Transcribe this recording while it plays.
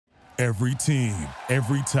Every team,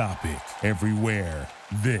 every topic, everywhere.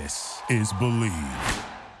 This is Believe.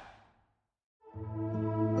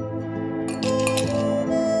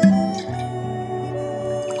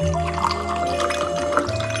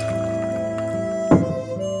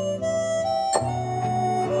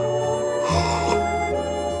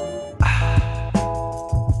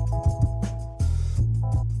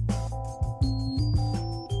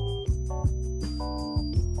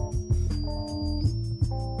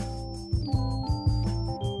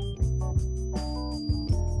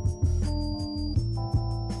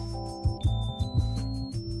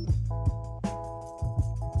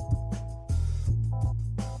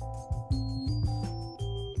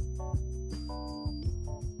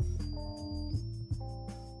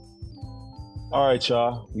 All right,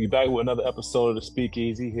 y'all. We back with another episode of the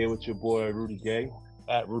Speakeasy here with your boy Rudy Gay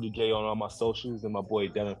at Rudy Gay on all my socials, and my boy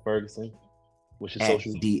Dylan Ferguson. What's your At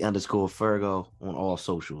socials? D_Fergo on all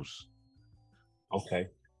socials. Okay.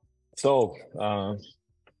 So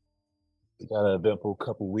we got an eventful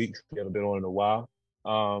couple weeks. We haven't been on in a while.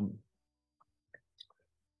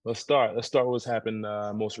 Let's start. Let's start with what's happened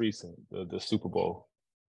most recent, the Super Bowl.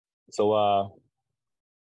 So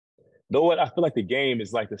though what I feel like the game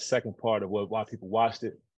is like the second part of why people watched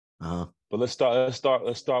it. Uh-huh. But let's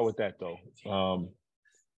start with that though.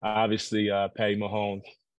 Obviously, Patty Mahomes,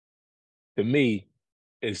 to me,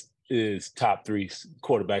 is top three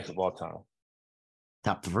quarterbacks of all time.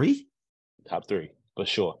 Top three? Top three, for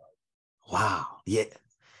sure. Wow. Yeah.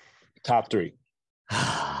 Top three.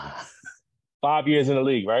 5 years in the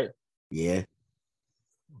league, right? Yeah.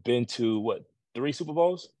 Been to what, 3 Super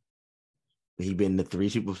Bowls? He been to 3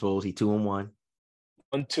 Super Bowls. He 2-1.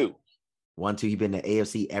 1-2. 1-2. He been to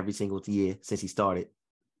AFC every single year since he started.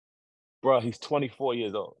 Bro, he's 24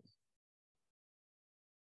 years old.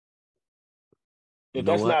 If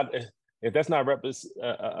that's not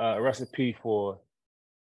a recipe for,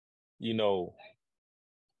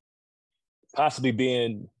 possibly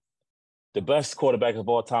being the best quarterback of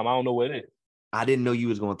all time, I don't know what it is. I didn't know you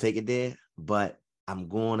was gonna take it there, but I'm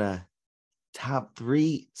gonna top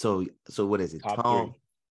 3. So what is it? Top Tom? 3.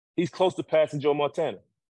 He's close to passing Joe Montana.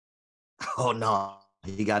 Oh no,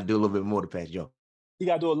 he got to do a little bit more to pass Joe. He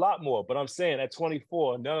got to do a lot more, but I'm saying at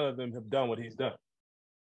 24, none of them have done what he's done.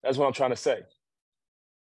 That's what I'm trying to say.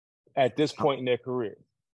 At this point in their career.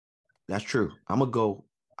 That's true. I'm gonna go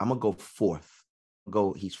fourth.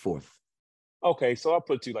 He's fourth. Okay, so I'll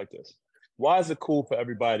put it to you like this. Why is it cool for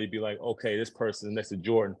everybody to be like, okay, this person is next to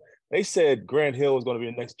Jordan? They said Grant Hill is going to be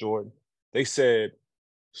the next Jordan. They said,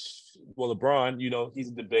 well, LeBron, he's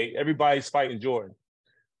a debate. Everybody's fighting Jordan.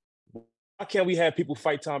 Why can't we have people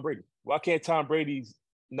fight Tom Brady? Why can't Tom Brady's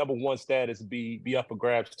number one status be up for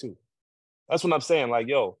grabs too? That's what I'm saying. Like,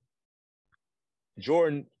 yo,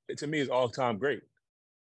 Jordan, to me, is all-time great.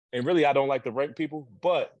 And really, I don't like to rank people,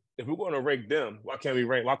 but if we're going to rank them, why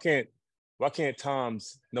can't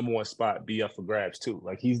Tom's number one spot be up for grabs too?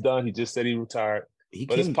 Like, he's done. He just said he retired.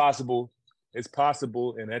 It's possible. It's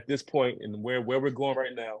possible. And at this point, and where we're going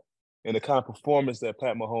right now, and the kind of performance that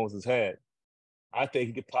Pat Mahomes has had, I think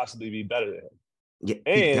he could possibly be better than him. Yeah,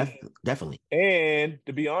 and definitely. And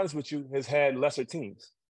to be honest with you, has had lesser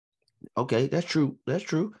teams. Okay, that's true.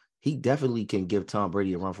 He definitely can give Tom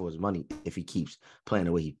Brady a run for his money if he keeps playing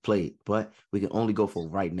the way he played. But we can only go for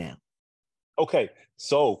right now. Okay,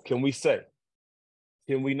 so can we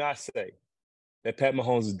not say that Pat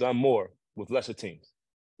Mahomes has done more with lesser teams?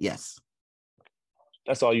 Yes.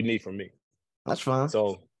 That's all you need from me. That's fine.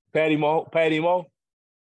 So Patty Mo,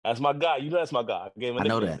 that's my guy. You know that's my guy. I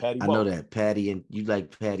know that. Patty I Mo. know that. Patty, and you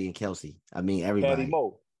like Patty and Kelsey. I mean, everybody. Patty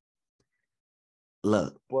Mo.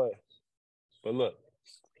 Look. But look.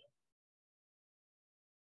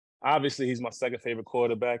 Obviously, he's my second favorite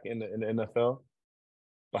quarterback in the NFL,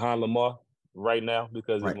 behind Lamar right now.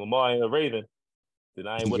 Because if Lamar ain't a Raven, then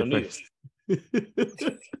I ain't with him neither.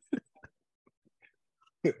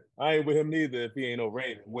 I ain't with him neither if he ain't no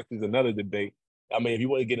Raven, which is another debate. I mean, if you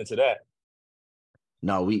want to get into that.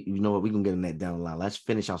 No, you know what? We're going to get in that down the line. Let's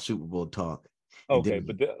finish our Super Bowl talk. Okay,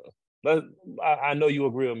 but I know you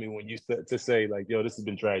agree with me when you say, like, yo, this has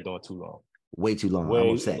been dragged on too long. Way too long. I'm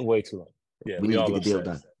upset. Way too long. Yeah, we need to get the deal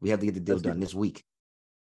done. We have to get the deal done this week.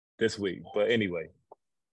 But anyway,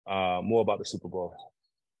 more about the Super Bowl.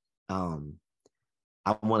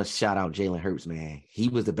 I want to shout out Jalen Hurts, man. He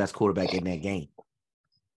was the best quarterback in that game.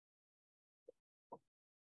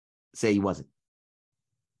 Say he wasn't.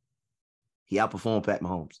 He outperformed Pat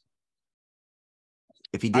Mahomes.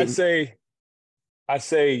 If he didn't, I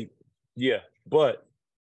say, yeah, but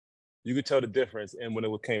you could tell the difference. And when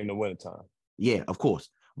it came to winning time, yeah, of course.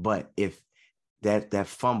 But if that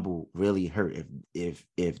fumble really hurt.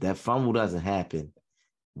 If that fumble doesn't happen,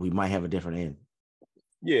 we might have a different end.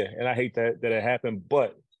 Yeah, and I hate that it happened.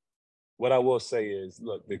 But what I will say is,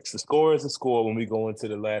 look, the score is a score when we go into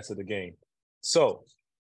the last of the game. So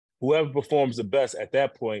whoever performs the best at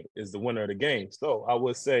that point is the winner of the game. So I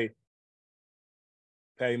would say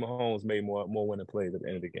Patty Mahomes made more winning plays at the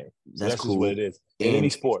end of the game. So that's cool. Just what it is in any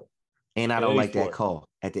sport. And I don't like that call.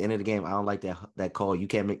 At the end of the game, I don't like that call. You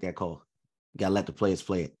can't make that call. You got to let the players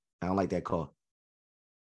play it. I don't like that call.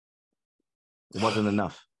 It wasn't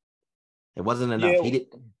enough. It wasn't enough. Yeah.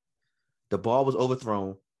 The ball was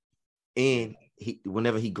overthrown, and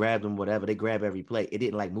whenever he grabbed him, whatever, they grab every play. It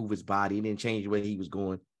didn't like move his body. It didn't change the way he was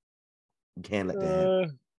going. You can't let that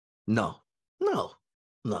happen. No.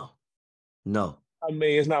 I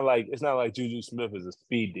mean, it's not like Juju Smith is a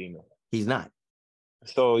speed demon. He's not.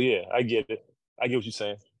 So yeah, I get it. I get what you're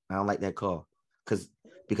saying. I don't like that call because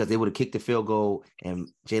they would have kicked the field goal and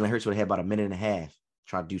Jalen Hurts would have had about a minute and a half to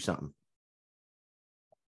try to do something.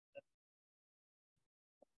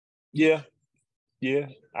 Yeah,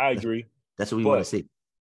 I agree. That's what we want to see.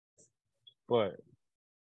 But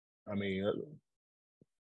I mean,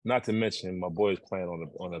 not to mention my boy's playing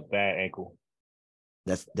on a bad ankle.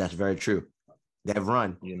 That's very true. That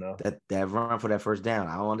run, that run for that first down,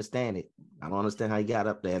 I don't understand it. I don't understand how he got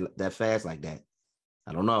up there that fast like that.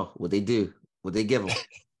 I don't know what they do, what they give him.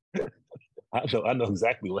 I know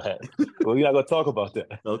exactly what happened. Well, we're not gonna talk about that.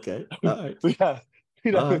 Okay, all right. we're not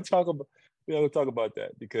gonna talk about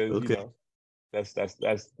that because that's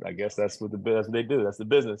I guess that's what they do. That's the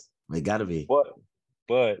business. They gotta be.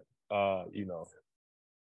 But that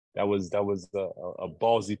was a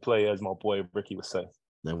ballsy play, as my boy Ricky would say.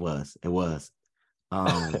 It was.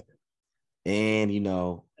 And I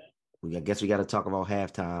guess we got to talk about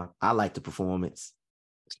halftime. I like the performance.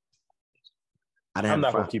 I'm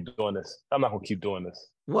not gonna keep doing this.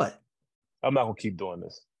 What? I'm not gonna keep doing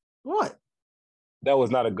this. What? That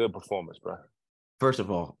was not a good performance, bro. First of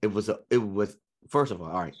all,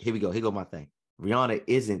 all right, here we go. Here go my thing. Rihanna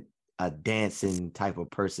isn't a dancing type of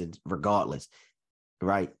person, regardless,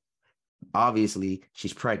 right? Obviously,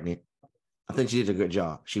 she's pregnant. I think she did a good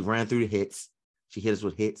job. She ran through the hits. She hit us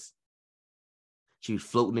with hits. She was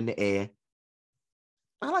floating in the air.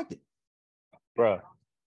 I liked it. Bruh,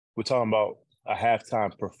 we're talking about a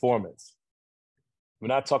halftime performance. We're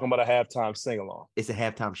not talking about a halftime sing-along. It's a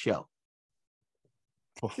halftime show.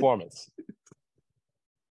 Performance.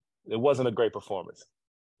 It wasn't a great performance.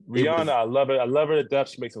 Rihanna, I love her. I love her to death.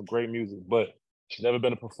 She makes some great music, but she's never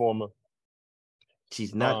been a performer.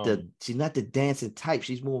 She's not the dancing type.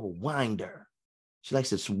 She's more of a winder. She likes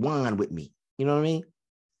to swan with me. You know what I mean?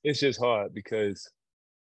 It's just hard because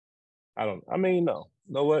no. You know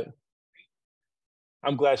what?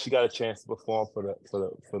 I'm glad she got a chance to perform for the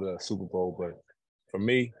Super Bowl, but for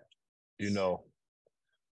me, Beyonce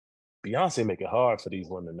make it hard for these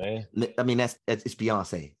women, man. I mean, it's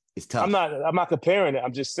Beyonce. It's tough. I'm not comparing it.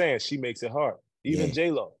 I'm just saying she makes it hard. Even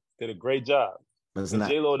J-Lo did a great job. But it's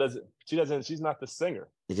not. J-Lo she's not the singer.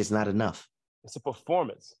 It's just not enough. It's a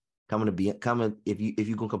performance. If you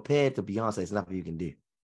can compare it to Beyonce, it's nothing you can do.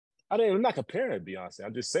 I'm not comparing it to Beyonce.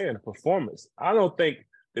 I'm just saying the performance. I don't think,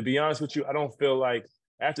 to be honest with you, I don't feel like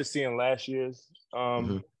after seeing last year's,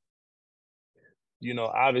 obviously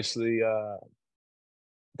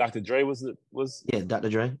Dr. Dre was Dr.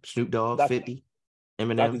 Dre, Snoop Dogg, 50,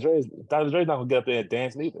 Eminem. Dr. Dre's not gonna get up there and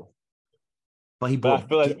dance neither. But he brought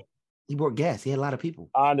gas. He had a lot of people.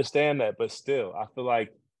 I understand that, but still, I feel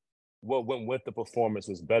like what went with the performance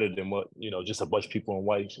was better than what just a bunch of people in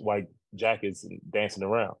white jackets and dancing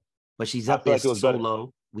around. But she's up there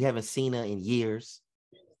solo. We haven't seen her in years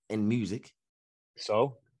in music.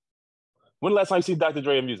 So, when the last time you see Dr.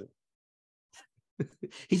 Dre in music?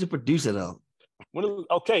 He's a producer, though.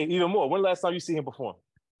 Okay, even more. When the last time you see him perform?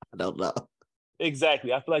 I don't know.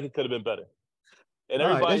 Exactly. I feel like it could have been better. And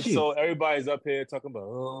everybody's up here talking about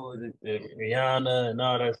Rihanna and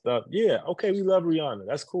all that stuff. Yeah, okay, we love Rihanna.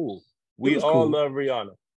 That's cool. We all love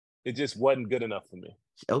Rihanna. It just wasn't good enough for me.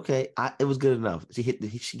 Okay, it was good enough. She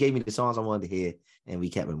gave me the songs I wanted to hear, and we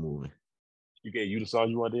kept it moving. You gave you the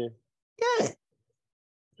songs you wanted to hear? Yeah.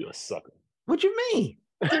 You're a sucker. What you mean?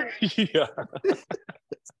 Yeah.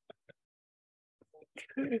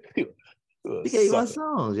 You gave my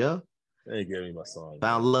songs, yo. They gave me my song.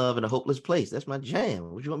 Found love in a hopeless place. That's my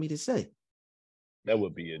jam. What you want me to say? That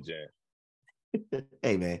would be a jam.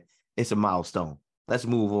 Hey, man, it's a milestone. Let's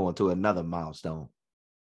move on to another milestone.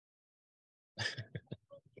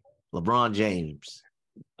 LeBron James.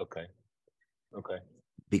 Okay.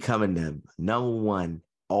 Becoming the number one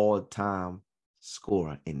all-time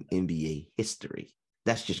scorer in NBA history.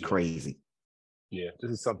 That's just crazy. Yeah,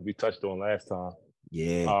 this is something we touched on last time.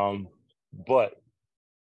 Yeah. But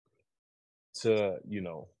to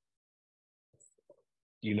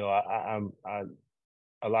I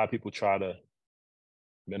a lot of people try to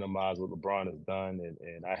minimize what LeBron has done,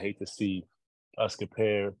 and I hate to see us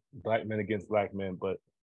compare black men against black men, but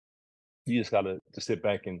you just gotta just sit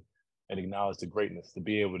back and acknowledge the greatness to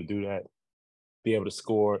be able to do that, be able to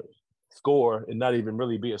score, and not even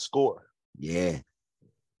really be a scorer, Yeah.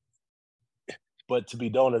 but to be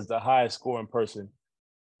known as the highest scoring person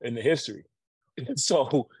in the history.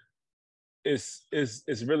 So it's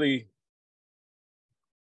really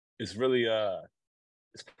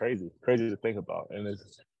it's crazy to think about, and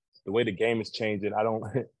it's the way the game is changing. I don't.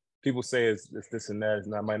 People say it's this and that,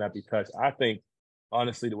 and that might not be touched. I think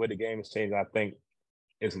honestly, the way the game is changing, I think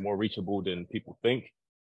it's more reachable than people think.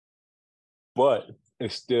 But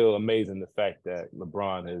it's still amazing the fact that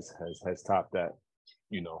LeBron has topped that,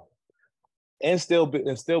 you know, and still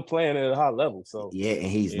playing at a high level. So Yeah, and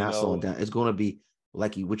he's you not slowing know, down. It's going to be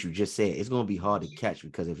like what you just said. It's going to be hard to catch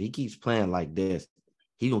because if he keeps playing like this,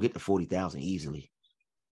 he's going to get to 40,000 easily.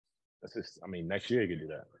 that's just. I mean, next year he can do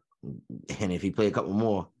that. And if he play a couple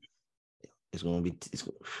more, it's going to be.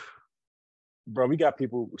 Bro, we got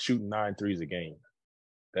people shooting 9 threes a game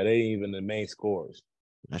that ain't even the main scorers.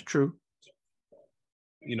 That's true.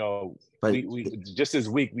 You know, But we just this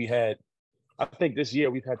week we had. I think this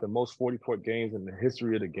year we've had the most 40-point games in the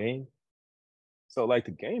history of the game. So like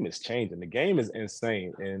the game is changing. The game is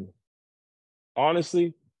insane. And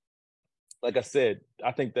honestly, like I said,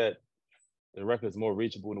 I think that the record is more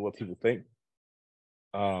reachable than what people think.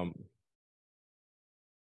 Um,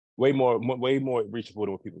 way more reachable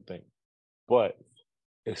than what people think. But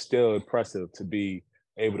it's still impressive to be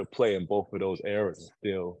able to play in both of those eras and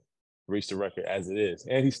still reach the record as it is.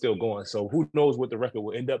 And he's still going. So who knows what the record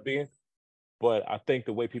will end up being? But I think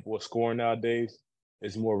the way people are scoring nowadays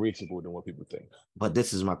is more reachable than what people think. But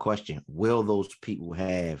this is my question. Will those people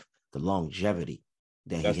have the longevity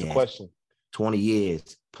that That's he the has? question. 20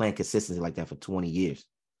 years, playing consistency like that for 20 years.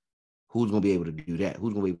 Who's going to be able to do that?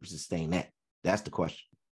 Who's going to be able to sustain that? That's the question.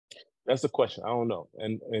 That's the question. I don't know.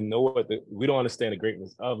 And know what? We don't understand the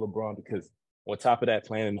greatness of LeBron because on top of that,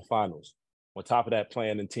 playing in the finals, on top of that,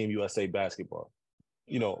 playing in Team USA basketball,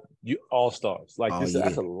 you all stars like Oh, this. yeah.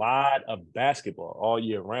 That's a lot of basketball all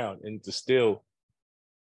year round, and to still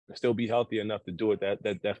be healthy enough to do it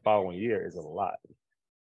that following year is a lot.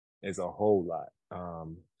 It's a whole lot.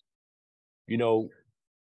 You know,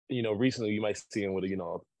 recently you might see him with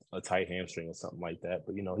a tight hamstring or something like that,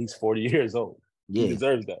 but he's 40 years old. He Yeah.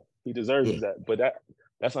 deserves that. He deserves Yeah. that. But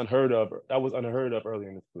that's unheard of. That was unheard of early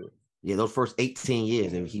in his career. Yeah, those first 18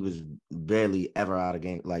 years, he was barely ever out of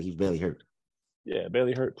game. Like, he's barely hurt. Yeah,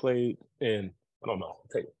 barely hurt, played, and I don't know.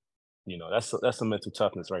 That's some mental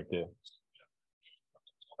toughness right there.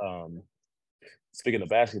 Speaking of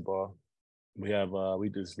basketball, we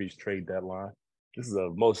just reached trade deadline. This is the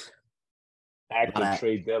most active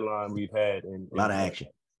trade deadline we've had in a lot of action.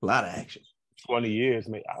 A lot of action. 20 years,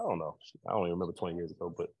 maybe. I don't know. I don't even remember 20 years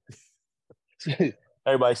ago, but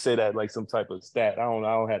everybody say that like some type of stat. I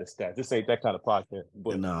don't have a stat. This ain't that kind of podcast,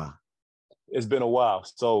 but nah. It's been a while.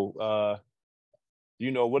 So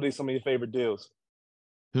what are some of your favorite deals?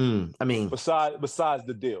 I mean, besides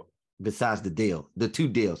the deal. Besides the deal. The two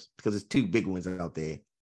deals, because there's two big ones out there.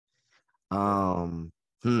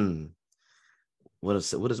 What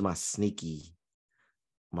is my sneaky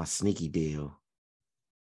deal?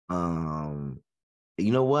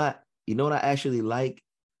 You know what? You know what I actually like?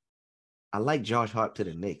 I like Josh Hart to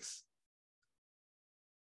the Knicks.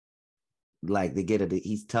 Like they get it.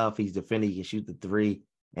 He's tough. He's defending. He can shoot the three,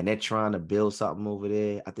 and they're trying to build something over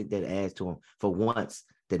there. I think that adds to him. For once,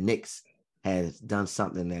 the Knicks has done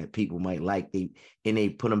something that people might like. They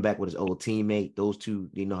put him back with his old teammate. Those two,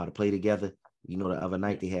 they know how to play together. The other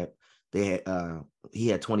night he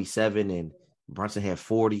had 27 and Brunson had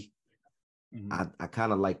 40. Mm-hmm. I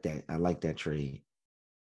kind of like that. I like that trade.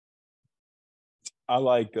 I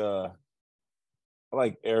like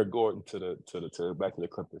Eric Gordon to back to the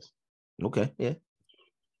Clippers. Okay, yeah.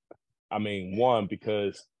 I mean, one,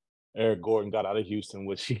 because Eric Gordon got out of Houston,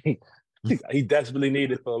 which he desperately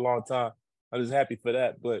needed for a long time. I'm just happy for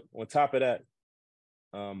that. But on top of that,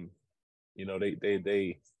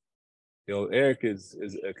 Eric is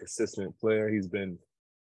a consistent player. He's been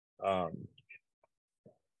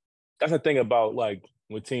that's the thing about like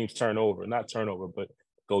when teams not turn over, but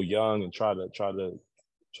go young and try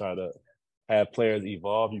to have players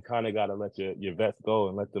evolve. You kind of got to let your vets go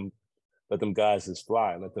and let them guys just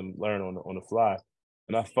fly, let them learn on the fly.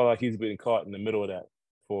 And I felt like he's been caught in the middle of that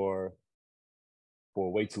for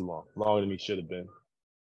way too long, longer than he should have been.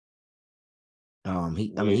 I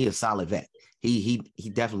mean, he's a solid vet. He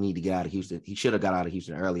definitely need to get out of Houston. He should have got out of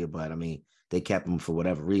Houston earlier, but I mean, they kept him for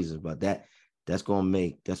whatever reason. But that's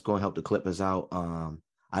gonna help the Clippers out.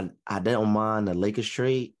 I don't mind the Lakers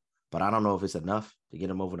trade, but I don't know if it's enough to get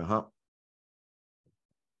him over the hump.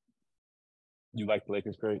 You like the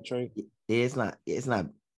Lakers trade? It's not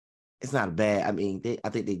bad. I mean, I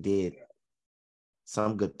think they did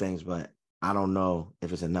some good things, but I don't know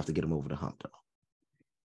if it's enough to get him over the hump, though.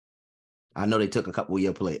 I know they took a couple of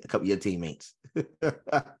your teammates.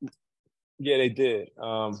 Yeah, they did.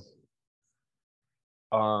 I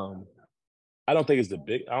don't think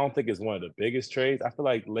it's one of the biggest trades. I feel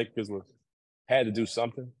like Lakers had to do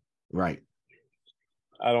something. Right.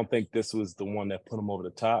 I don't think this was the one that put them over the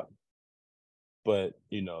top, but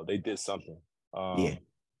they did something. Yeah.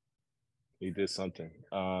 They did something.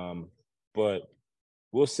 But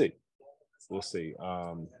we'll see. We'll see.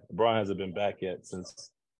 LeBron hasn't been back yet since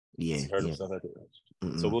he hurt himself at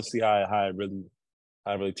the. So we'll see how it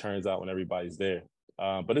really turns out when everybody's there.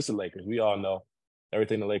 But it's the Lakers. We all know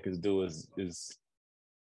everything the Lakers do is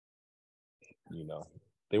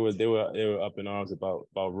they were up in arms about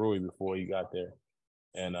Rui before he got there,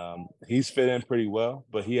 and he's fit in pretty well,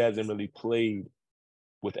 but he hasn't really played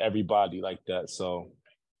with everybody like that. So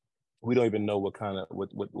we don't even know what kind of what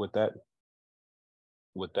that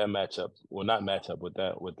matchup, well, not matchup, what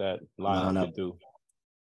that lineup could do.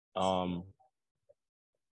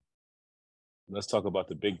 Let's talk about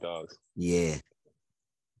the big dogs. Yeah.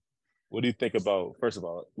 What do you think about? First of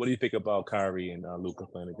all, what do you think about Kyrie and Luka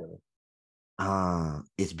playing together?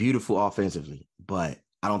 It's beautiful offensively, but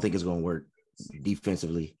I don't think it's gonna work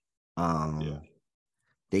defensively.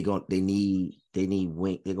 They need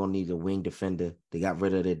wing. They're gonna need a wing defender. They got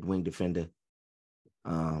rid of their wing defender.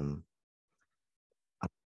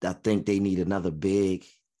 I think they need another big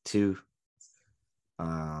too.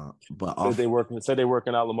 But said they're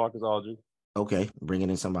working out LaMarcus Aldridge. Okay, bringing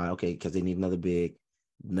in somebody. Okay, because they need another big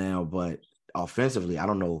now. But offensively, I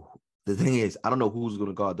don't know. The thing is, I don't know who's going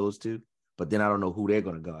to guard those two, but then I don't know who they're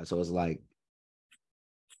going to guard. So it's like,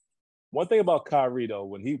 one thing about Kyrie though,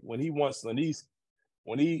 when he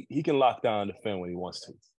can lock down and defend when he wants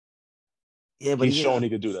to. Yeah, but he's shown he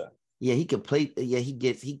could do that. Yeah, he can play. Yeah,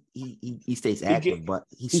 he stays active, but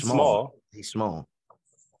he's small. He's small.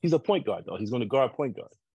 He's a point guard though. He's going to guard point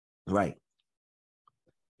guard. Right.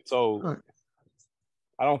 So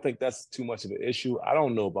I don't think that's too much of an issue. I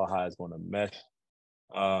don't know about how it's going to mesh,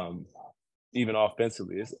 even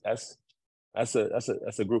offensively. That's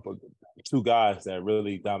a group of two guys that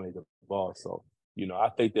really dominate the ball. So I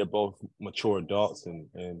think they're both mature adults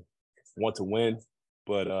and want to win,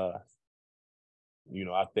 but I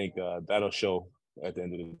think that'll show at the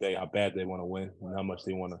end of the day how bad they want to win and how much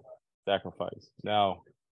they want to sacrifice. Now,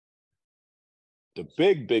 the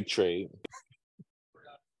big trade,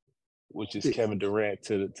 which is Kevin Durant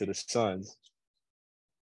to the Suns,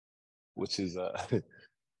 which is kind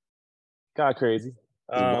of crazy.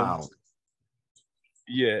 Wow.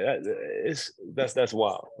 Yeah, that's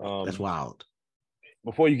wild. That's wild.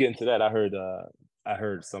 Before you get into that, I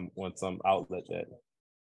heard some outlet that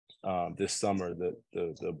this summer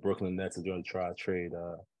the Brooklyn Nets are going to try to trade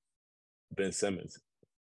Ben Simmons,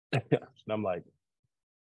 and I'm like,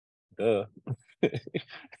 duh,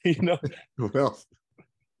 Well,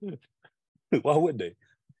 why would they?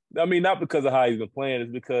 I mean, not because of how he's been playing.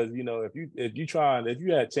 It's because if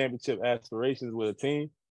you had championship aspirations with a team,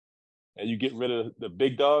 and you get rid of the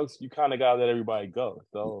big dogs, you kind of got to let everybody go.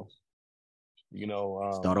 So,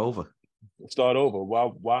 start over. Start over.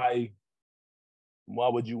 Why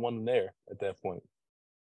would you want them there at that point?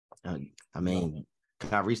 I mean,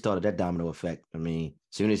 Kyrie started that domino effect. I mean,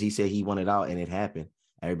 as soon as he said he wanted out and it happened,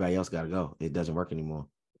 everybody else got to go. It doesn't work anymore.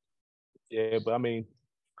 Yeah, but I mean,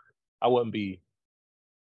 I wouldn't be.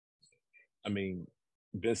 I mean,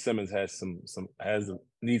 Ben Simmons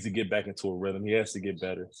needs to get back into a rhythm. He has to get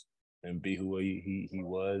better and be who he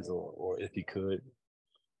was, or if he could,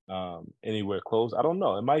 anywhere close. I don't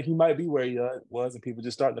know. He might be where he was, and people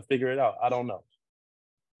just starting to figure it out. I don't know,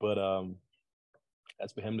 but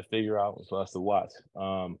that's for him to figure out and for us to watch.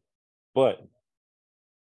 But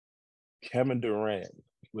Kevin Durant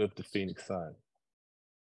with the Phoenix Suns.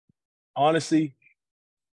 Honestly,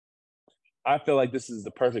 I feel like this is the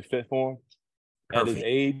perfect fit for him at his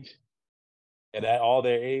age and at all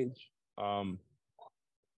their age.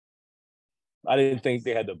 I didn't think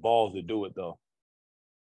they had the balls to do it though.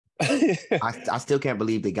 I still can't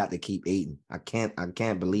believe they got to keep Ayton. I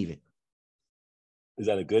can't believe it. Is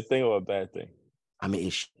that a good thing or a bad thing? I mean,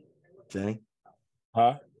 it's thing.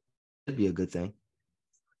 Huh? It'd be a good thing.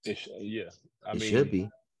 Yeah. It should be.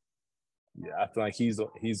 Yeah, I feel like he's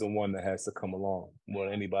the one that has to come along more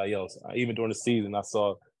than anybody else. Even during the season, I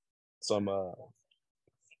saw some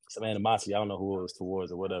animosity. I don't know who it was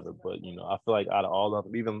towards or whatever, but I feel like out of all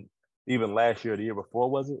of them, even last year, the year before,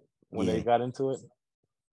 was it when they got into it?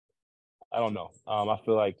 I don't know. I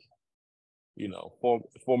feel like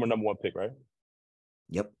former number one pick, right?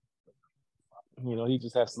 Yep. He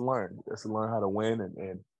just has to learn. He has to learn how to win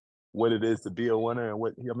and what it is to be a winner and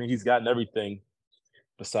what he's gotten everything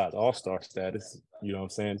besides all-star status. You know what I'm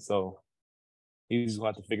saying? So he's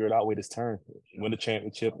going to have to figure it out with his turn, win the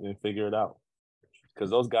championship, and figure it out. Because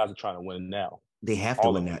those guys are trying to win now. They have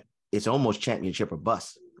to win that. It's almost championship or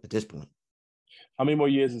bust at this point. How many more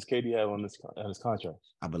years does KD have on his contract?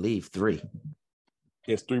 I believe 3.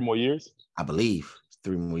 He has 3 more years? I believe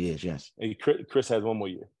 3 more years, yes. And Chris has 1 more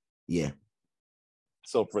year. Yeah.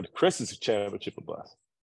 So for Chris, it's a championship or bust.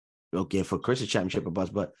 Okay, for Chris, it's championship or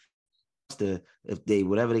bust. But if they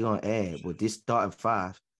whatever they're gonna add with this starting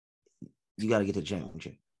 5, you got to get to the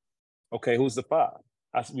championship. Okay, who's the 5?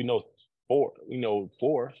 We know 4. We know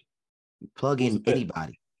 4. Plug in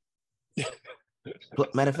anybody.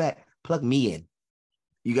 Matter of fact, plug me in.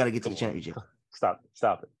 You got to get to the championship. Stop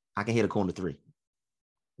it. I can hit a corner 3.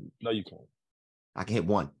 No, you can't. I can hit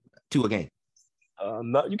 1, 2 a game.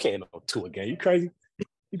 No, you can't hit 2 a game. You crazy?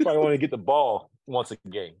 You probably want to get the ball once a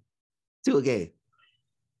game. 2 a game.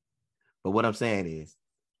 But what I'm saying is,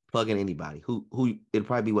 plug in anybody. Who it'll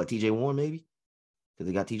probably be what, TJ Warren maybe? Because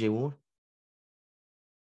they got TJ Warren.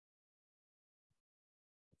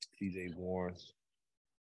 TJ Warren.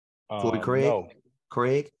 Corey Craig. No.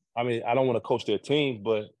 Craig. I mean, I don't want to coach their team,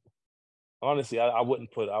 but honestly, I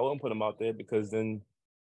wouldn't put them out there because then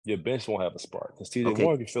your bench won't have a spark. Because TJ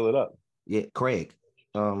Warren can fill it up. Yeah, Craig.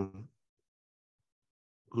 Who's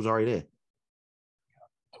already there?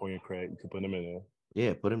 Torian Craig. You can put him in there.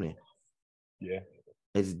 Yeah, put him in. Yeah.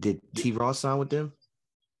 Did T. Ross sign with them?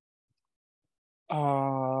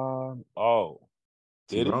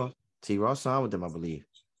 T. Ross signed with them, I believe.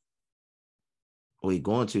 Well, he's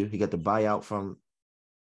going to. He got the buyout from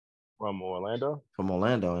Orlando? From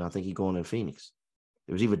Orlando, and I think he's going to Phoenix.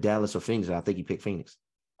 It was either Dallas or Phoenix, and I think he picked Phoenix.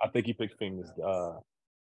 I think he picked Phoenix.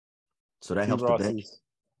 So that helps the bench.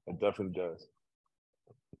 It definitely does.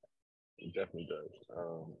 It definitely does.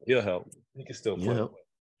 He'll help. He can still play.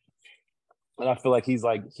 And I feel like he's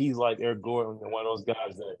like Eric Gordon, one of those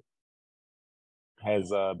guys that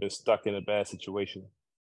has been stuck in a bad situation.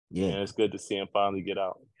 Yeah. And it's good to see him finally get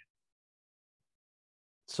out.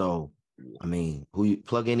 So, I mean, who you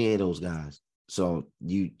plug any of those guys. So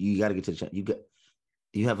you got to get to the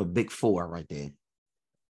you have a big 4 right there.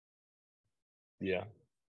 Yeah.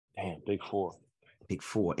 Damn, big 4. Big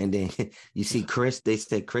 4. And then you see Chris, they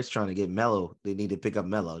said Chris trying to get Melo. They need to pick up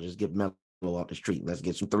Melo. Just get Melo off the street. Let's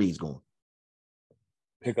get some threes going.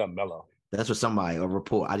 Pick up Melo. That's what a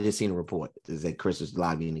report. I just seen a report is that Chris is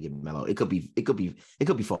lobbying to get Melo. It could be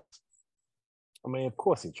false. I mean, of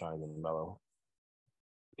course he's trying to get Melo.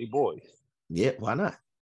 Hey, boys. Yeah, why not?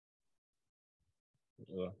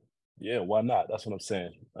 Yeah, why not? That's what I'm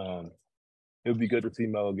saying. It would be good to see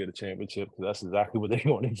Melo get a championship because that's exactly what they're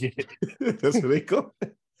going to get. That's what they go.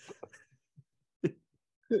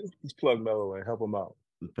 Just plug Melo in, help him out.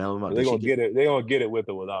 They're gonna get it. They're gonna get it with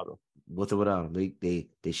or without him. With or without him, they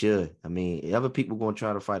should. I mean, other people going to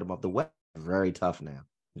try to fight him up. The West is very tough now.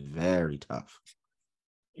 Very tough.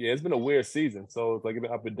 Yeah, it's been a weird season. So it's like it's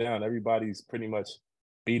been up and down. Everybody's pretty much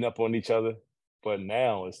beating up on each other. But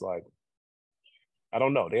now it's like, I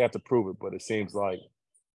don't know. They have to prove it, but it seems like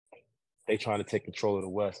they trying to take control of the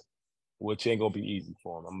West, which ain't gonna be easy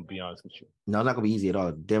for them. I'm gonna be honest with you. No, it's not gonna be easy at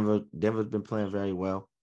all. Denver's been playing very well.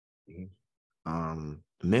 Mm-hmm.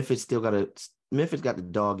 Memphis got the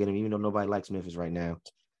dog in him, even though nobody likes Memphis right now.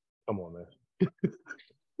 Come on, man.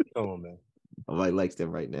 Come on, man. Nobody likes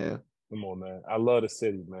them right now. Come on, man. I love the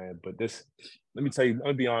city, man. But let me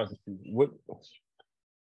be honest with you.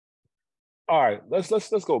 All right, let's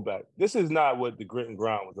go back. This is not what the grit and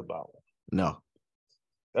grind was about. No.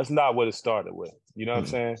 That's not what it started with. You know what I'm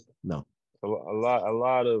saying? No. A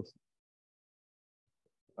lot of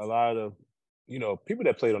people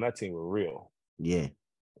that played on that team were real. Yeah.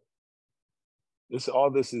 This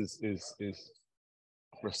is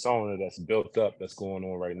persona that's built up that's going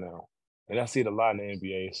on right now. And I see it a lot in the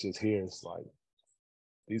NBA. It's just here. It's like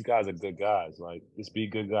these guys are good guys. Like, just be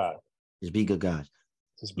good guys. Just be good guys.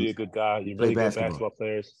 Just be a good guy. You're really good basketball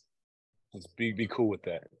players. Just be cool with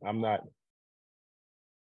that. I don't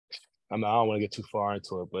want to get too far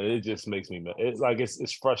into it, but it just makes me mad.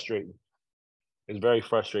 It's frustrating. It's very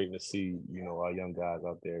frustrating to see, our young guys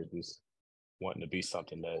out there just wanting to be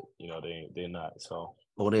something that, they're not. So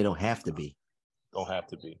they don't have to be. Don't have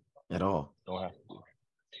to be. at all. Don't have to.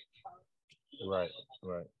 Right.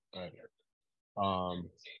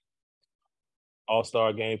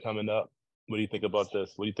 All-Star game coming up. What do you think about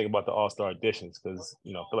this? What do you think about the All-Star additions? Because I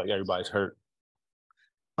feel like everybody's hurt.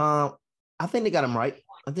 I think they got him right.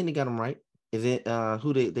 Is it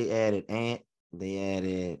who they added? Ant. They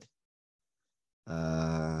added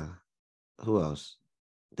who else?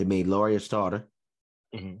 They made Laurie a starter.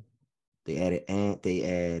 Mm-hmm. They added Ant. They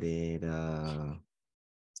added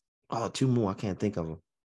two more. I can't think of them.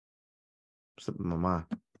 Slipping my mind.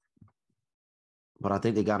 But I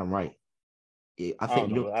think they got him right. Yeah, I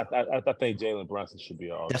think I think Jalen Brunson should be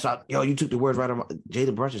all. That's right. You took the words right on.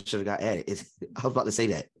 Jalen Brunson should have got added. I was about to say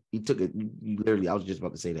that. You took it. You literally. I was just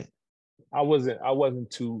about to say that. I wasn't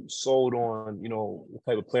too sold on what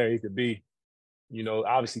type of player he could be.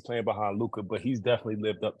 Obviously playing behind Luka, but he's definitely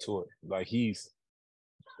lived up to it. Like the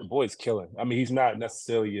boy's killing. I mean, he's not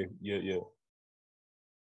necessarily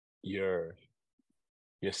your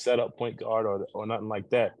setup point guard or nothing like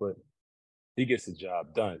that, but he gets the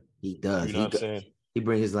job done. He does. You know what I'm saying? He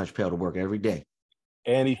brings his lunch pail to work every day,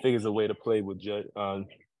 and he figures a way to play with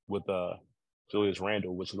Julius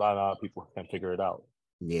Randle, which a lot of people can't figure it out.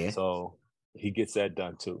 Yeah. So he gets that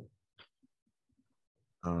done too.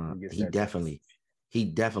 He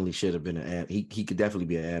definitely should have been an add. He could definitely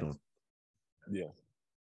be an add-on.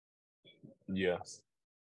 Yeah.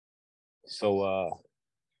 So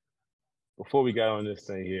before we got on this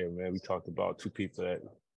thing here, man, we talked about two people that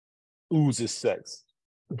oozes sex.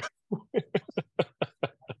 Where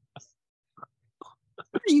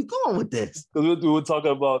are you going with this? Because we were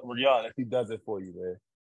talking about Rihana, if he does it for you,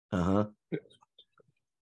 man.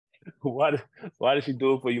 Why did she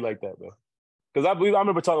do it for you like that, man? Because I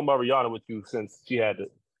remember talking about Rihana with you since she had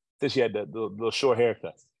the short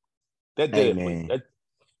haircut. That did it, man.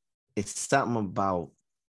 It's something about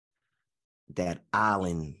that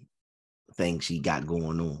island thing she got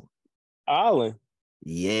going on. Island?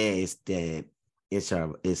 Yeah, it's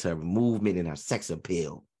her movement and her sex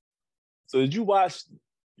appeal. So did you watch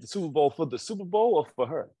the Super Bowl for the Super Bowl or for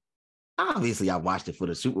her? Obviously, I watched it for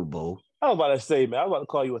the Super Bowl. I was about to say, man, I was about to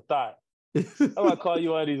call you a thought. I was about to call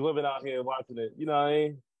you one of these women out here watching it. You know what I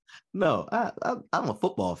mean? No, I'm a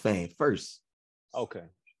football fan first. Okay.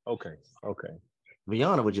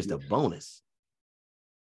 Rihana was just a bonus.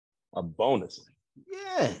 A bonus?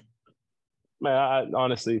 Yeah. Man, I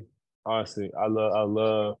honestly, I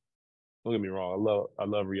love. Don't get me wrong. I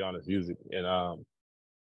love Rihanna's music, and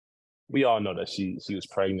we all know that she was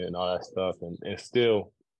pregnant and all that stuff, and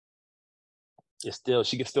still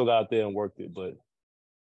she can still go out there and work it, but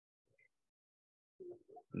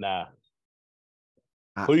nah.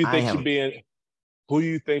 Who do you think should be in? Who do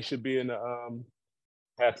you think should be in the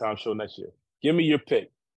halftime show next year? Give me your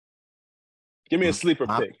pick. Give me a sleeper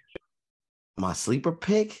pick. My sleeper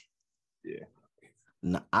pick? Yeah.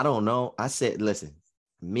 No, I don't know. I said, listen,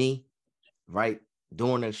 me, right,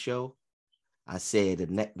 during the show, I said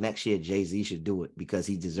the next year Jay-Z should do it because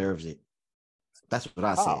he deserves it. That's what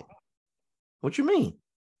I said. What you mean?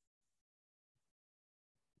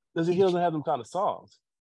 He doesn't have them kind of songs.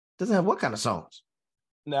 Doesn't have what kind of songs?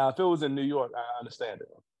 Now, if it was in New York, I understand it.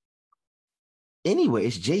 Anyway,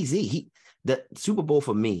 it's Jay-Z. The Super Bowl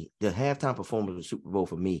for me, the halftime performance of the Super Bowl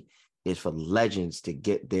for me is for legends to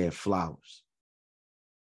get their flowers.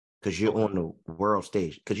 Because you're on the world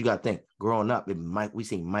stage. Because you got to think, growing up, we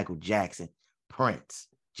seen Michael Jackson, Prince,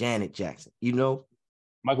 Janet Jackson,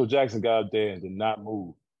 Michael Jackson got up there and did not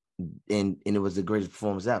move. And it was the greatest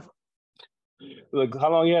performance ever. Look,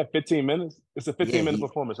 how long he had? 15 minutes? It's a 15-minute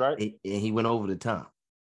performance, right? And he went over the time.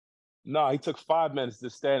 No, he took 5 minutes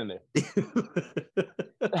just standing there.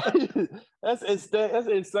 That's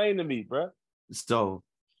insane to me, bro. So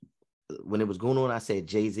when it was going on, I said,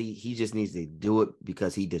 Jay-Z, he just needs to do it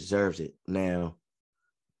because he deserves it. Now,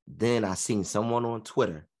 then I seen someone on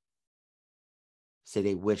Twitter say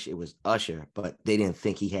they wish it was Usher, but they didn't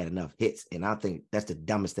think he had enough hits. And I think that's the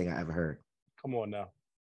dumbest thing I ever heard. Come on now.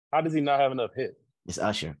 How does he not have enough hits? It's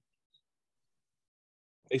Usher.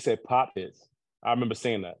 They said pop hits. I remember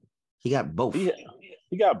saying that. He got both.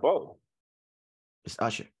 He got both. It's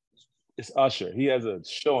Usher. It's Usher. He has a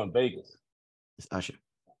show in Vegas. It's Usher.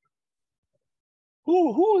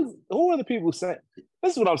 Who are the people saying?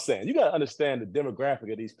 This is what I'm saying. You got to understand the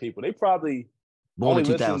demographic of these people. They probably born only in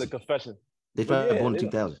 2000. listen to Confession. They probably born in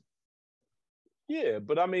 2000. Yeah,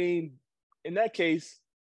 but I mean, in that case,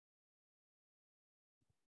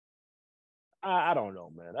 I don't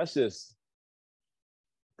know, man. That's just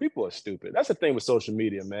people are stupid. That's the thing with social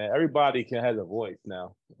media, man. Everybody has a voice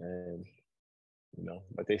now, and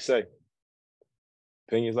like they say,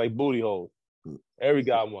 opinions like booty holes. Everybody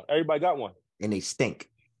got one, and they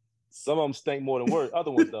stink. Some of them stink more than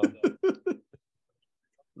other ones, though.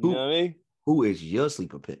 You know what I mean? Who is your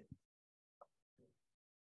sleeper pick?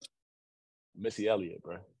 Missy Elliott,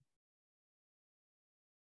 bro.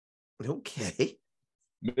 Okay.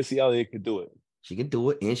 Missy Elliott could do it. She can do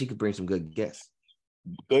it, and she could bring some good guests.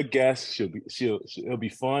 Good guests. It'll be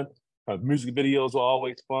fun. Her music videos are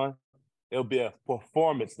always fun. It'll be a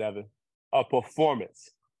performance, Devin. A performance.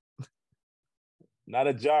 Not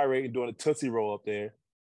a gyrating doing a Tootsie Roll up there.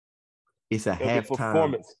 It's a halftime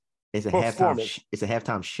performance. It's a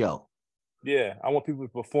halftime show. Yeah, I want people to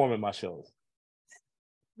perform in my shows.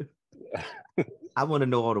 I want to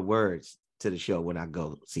know all the words to the show when I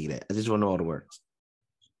go see that. I just want to know all the words.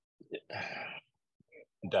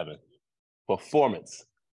 Devin, performance.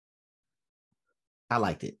 I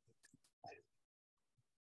liked it.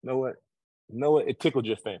 You know what? It tickled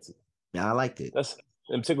your fancy. Yeah, I liked it.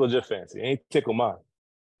 It tickled your fancy. It ain't tickle mine.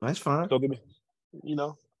 That's fine. Don't give me.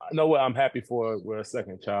 I know what I'm happy for. We're a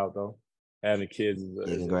second child though. Having kids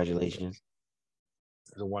congratulations.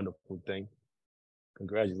 It's a wonderful thing.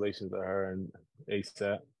 Congratulations to her and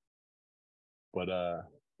ASAP. But I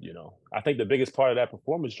think the biggest part of that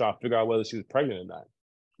performance is trying to figure out whether she was pregnant or not.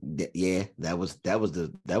 Yeah, that was the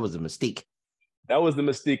mystique. That was the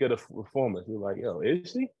mystique of the performance. You're like, yo,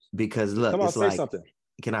 is she? Because look, come on, it's say like, something.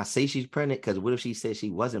 Can I say she's pregnant? Because what if she said she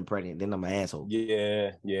wasn't pregnant? Then I'm an asshole.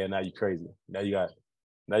 Yeah. Now you crazy. Now you got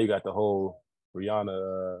the whole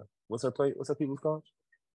Rihana. What's her people's called?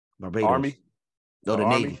 Barbados. Army. No, the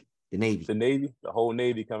Navy. The Navy. The Navy. The whole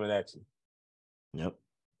Navy coming at you. Yep.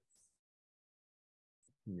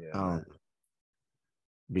 Yeah.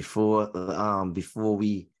 Before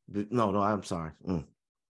we I'm sorry.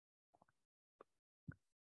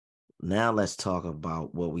 Now let's talk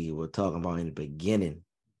about what we were talking about in the beginning.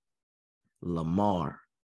 Lamar.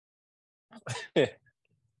 I'm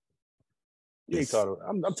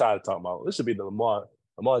tired of talking about. This should be the Lamar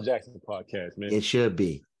Jackson podcast, man. It should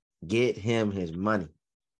be. Get him his money.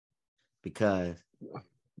 Because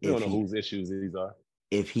you don't know whose issues these are.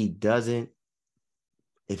 If he's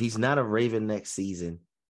not a Raven next season,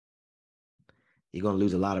 you're gonna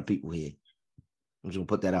lose a lot of people here. I'm just gonna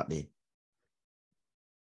put that out there.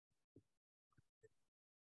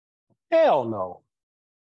 Hell no.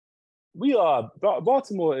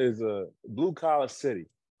 Baltimore is a blue collar city.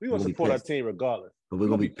 We're gonna support our team regardless. But we're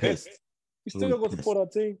gonna be pissed. We still gonna support our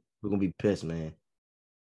team. We're gonna be pissed, man.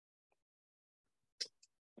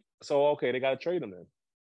 So okay, they gotta trade him then.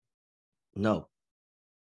 No.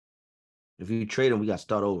 If you trade him, we gotta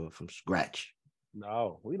start over from scratch.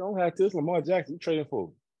 No, we don't have to. It's Lamar Jackson. We trading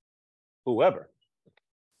for whoever.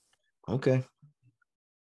 Okay.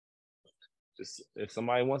 Just if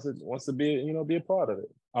somebody wants to be a part of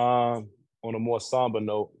it. On a more somber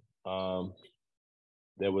note,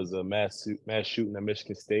 there was a mass shooting at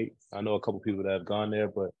Michigan State. I know a couple people that have gone there,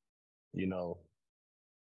 but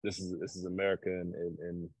this is America,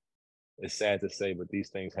 and it's sad to say, but these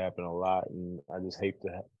things happen a lot, and I just hate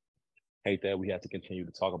that we have to continue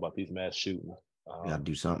to talk about these mass shootings. We gotta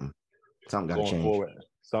do something. Something gotta change. Forward,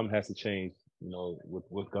 something has to change.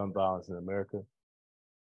 With gun violence in America.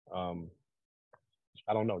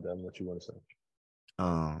 I don't know, Devin, what you want to say.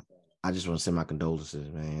 I just want to send my condolences,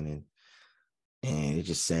 man, and it's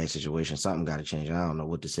just a sad situation. Something got to change. I don't know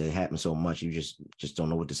what to say. It happened so much, you just don't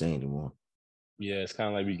know what to say anymore. Yeah, it's kind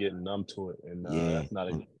of like we getting numb to it, and that's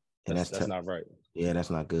not right. Yeah, that's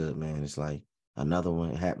not good, man. It's like another one.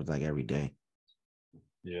 It happens like every day.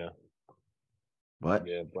 Yeah. What?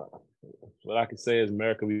 Yeah, but what I can say is,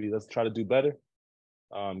 America, let's try to do better.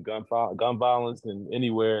 Gun violence and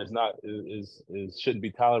anywhere shouldn't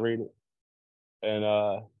be tolerated, and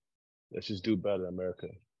let's just do better, America.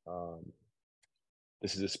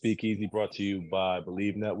 This is a speakeasy brought to you by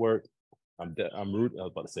Believe Network. I'm Rudy. I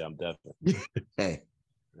was about to say I'm Devin. Hey,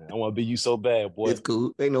 I want to be you so bad, boy. It's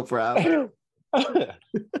cool. Ain't no problem.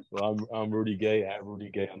 Well, I'm Rudy Gay at Rudy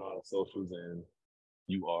Gay on all the socials, and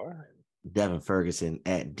you are Devin Ferguson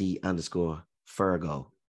at D_Fergo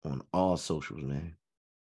on all socials, man.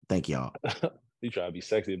 Thank y'all. You try to be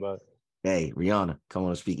sexy about it. Hey, Rihana, come on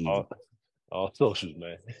and speak easy. All socials,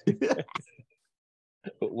 man.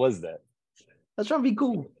 What was that? Let's try to be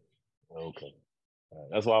cool. Okay.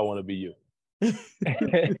 That's why I want to be you.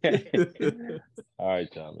 All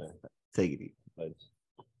right, y'all, man. Take it easy. Later.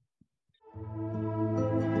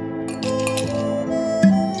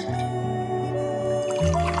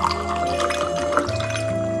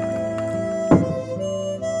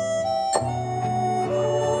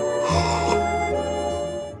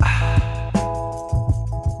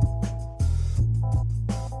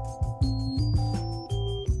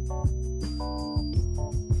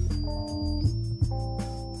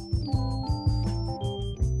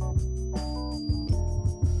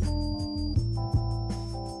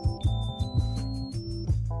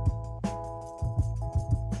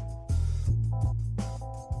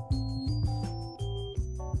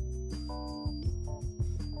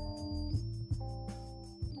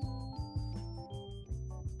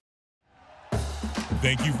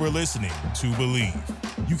 Thank you for listening to Believe.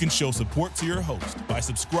 You can show support to your host by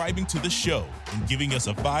subscribing to the show and giving us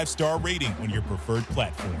a 5-star rating on your preferred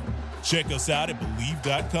platform. Check us out at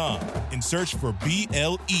Believe.com and search for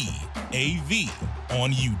BLEAV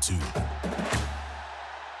on YouTube.